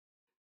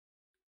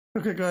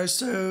Okay guys,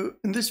 so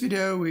in this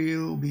video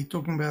we'll be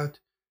talking about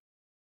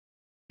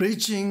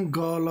bridging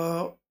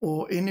Gala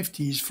or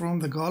NFTs from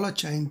the Gala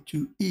chain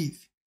to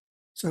ETH.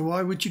 So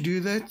why would you do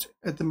that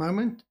at the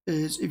moment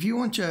is if you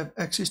want to have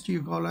access to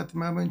your Gala at the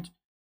moment,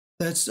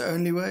 that's the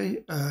only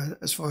way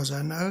as far as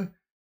I know.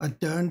 I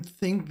don't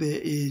think there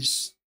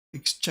is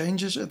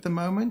exchanges at the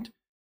moment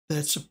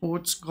that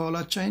supports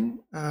Gala chain.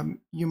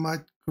 You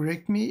might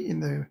correct me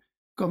in the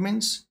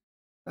comments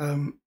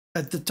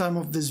at the time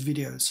of this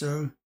video.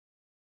 So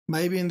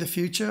maybe in the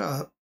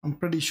future, I'm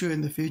pretty sure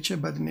in the future,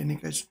 but in any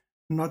case,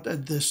 not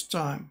at this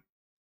time.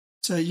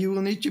 So you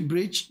will need to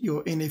bridge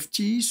your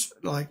NFTs,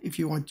 like if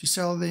you want to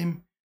sell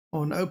them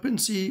on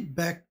OpenSea,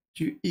 back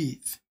to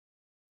ETH.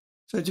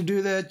 So to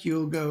do that,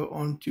 you'll go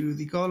onto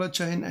the Gala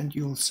chain and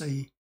you'll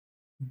say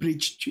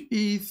bridge to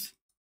ETH.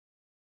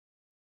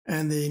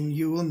 And then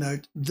you will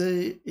note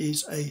there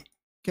is a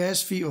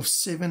gas fee of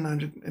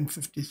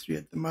 753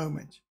 at the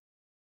moment.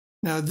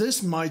 Now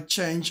this might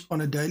change on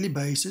a daily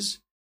basis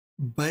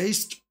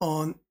based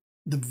on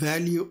the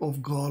value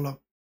of Gala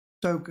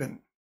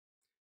token.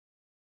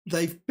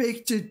 They've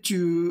pegged it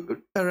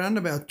to around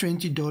about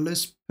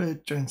 $20 per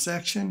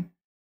transaction.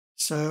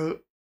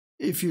 So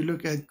if you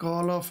look at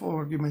Gala for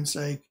argument's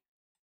sake,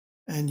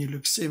 and you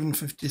look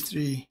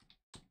 753,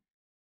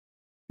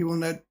 you will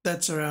note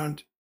that's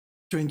around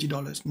 $20,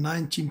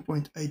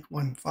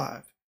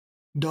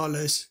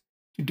 $19.815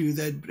 to do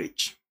that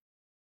bridge.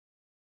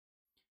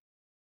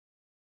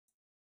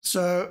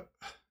 So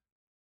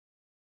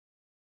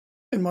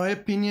in my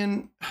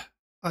opinion,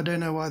 I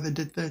don't know why they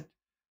did that.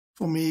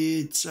 For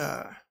me, it's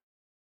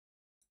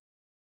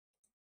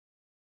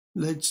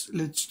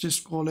let's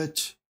just call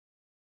it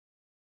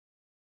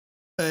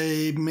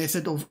a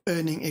method of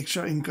earning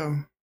extra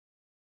income.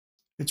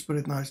 Let's put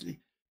it nicely,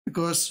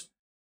 because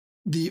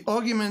the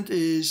argument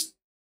is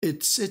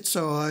it's set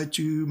so high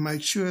to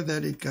make sure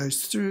that it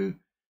goes through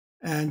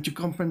and to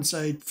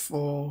compensate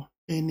for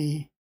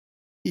any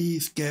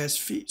ETH gas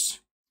fees.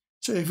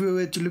 So if we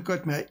were to look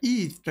at my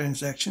ETH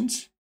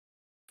transactions,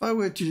 if I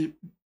were to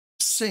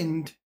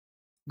send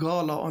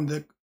Gala on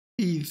the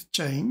ETH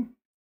chain,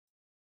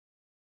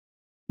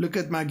 look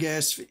at my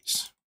gas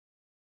fees.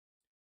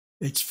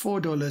 It's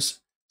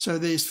 $4. So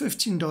there's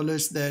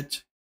 $15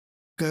 that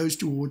goes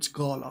towards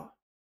Gala,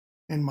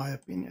 in my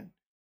opinion,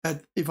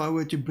 if I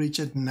were to bridge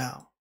it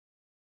now.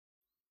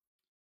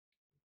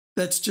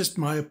 That's just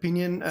my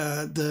opinion.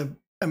 The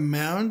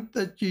amount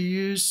that you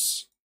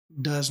use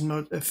does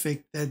not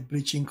affect that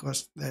bridging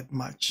cost that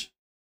much,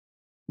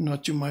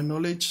 not to my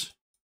knowledge.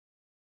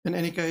 In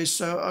any case,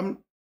 so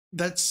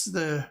that's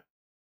the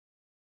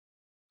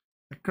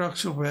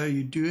crux of how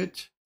you do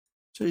it.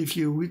 So if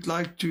you would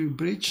like to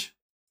bridge,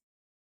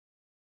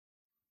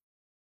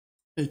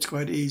 it's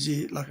quite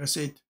easy. Like I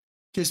said,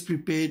 just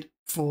prepared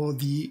for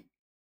the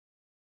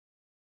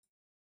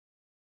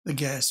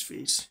gas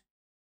fees.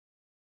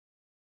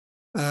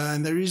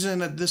 And the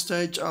reason at this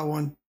stage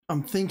I'm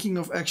thinking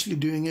of actually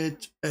doing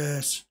it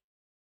is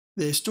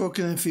there's talk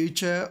in the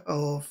future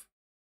of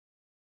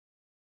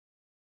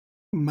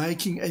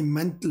making a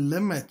mint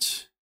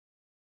limit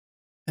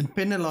and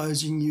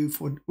penalizing you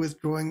for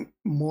withdrawing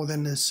more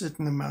than a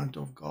certain amount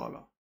of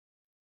Gala.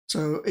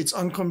 So it's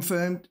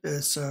unconfirmed.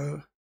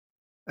 So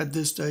at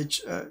this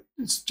stage,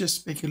 it's just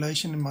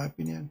speculation in my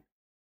opinion,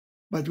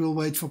 but we'll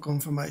wait for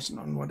confirmation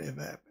on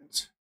whatever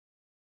happens.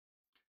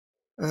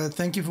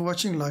 Thank you for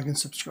watching, like and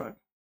subscribe.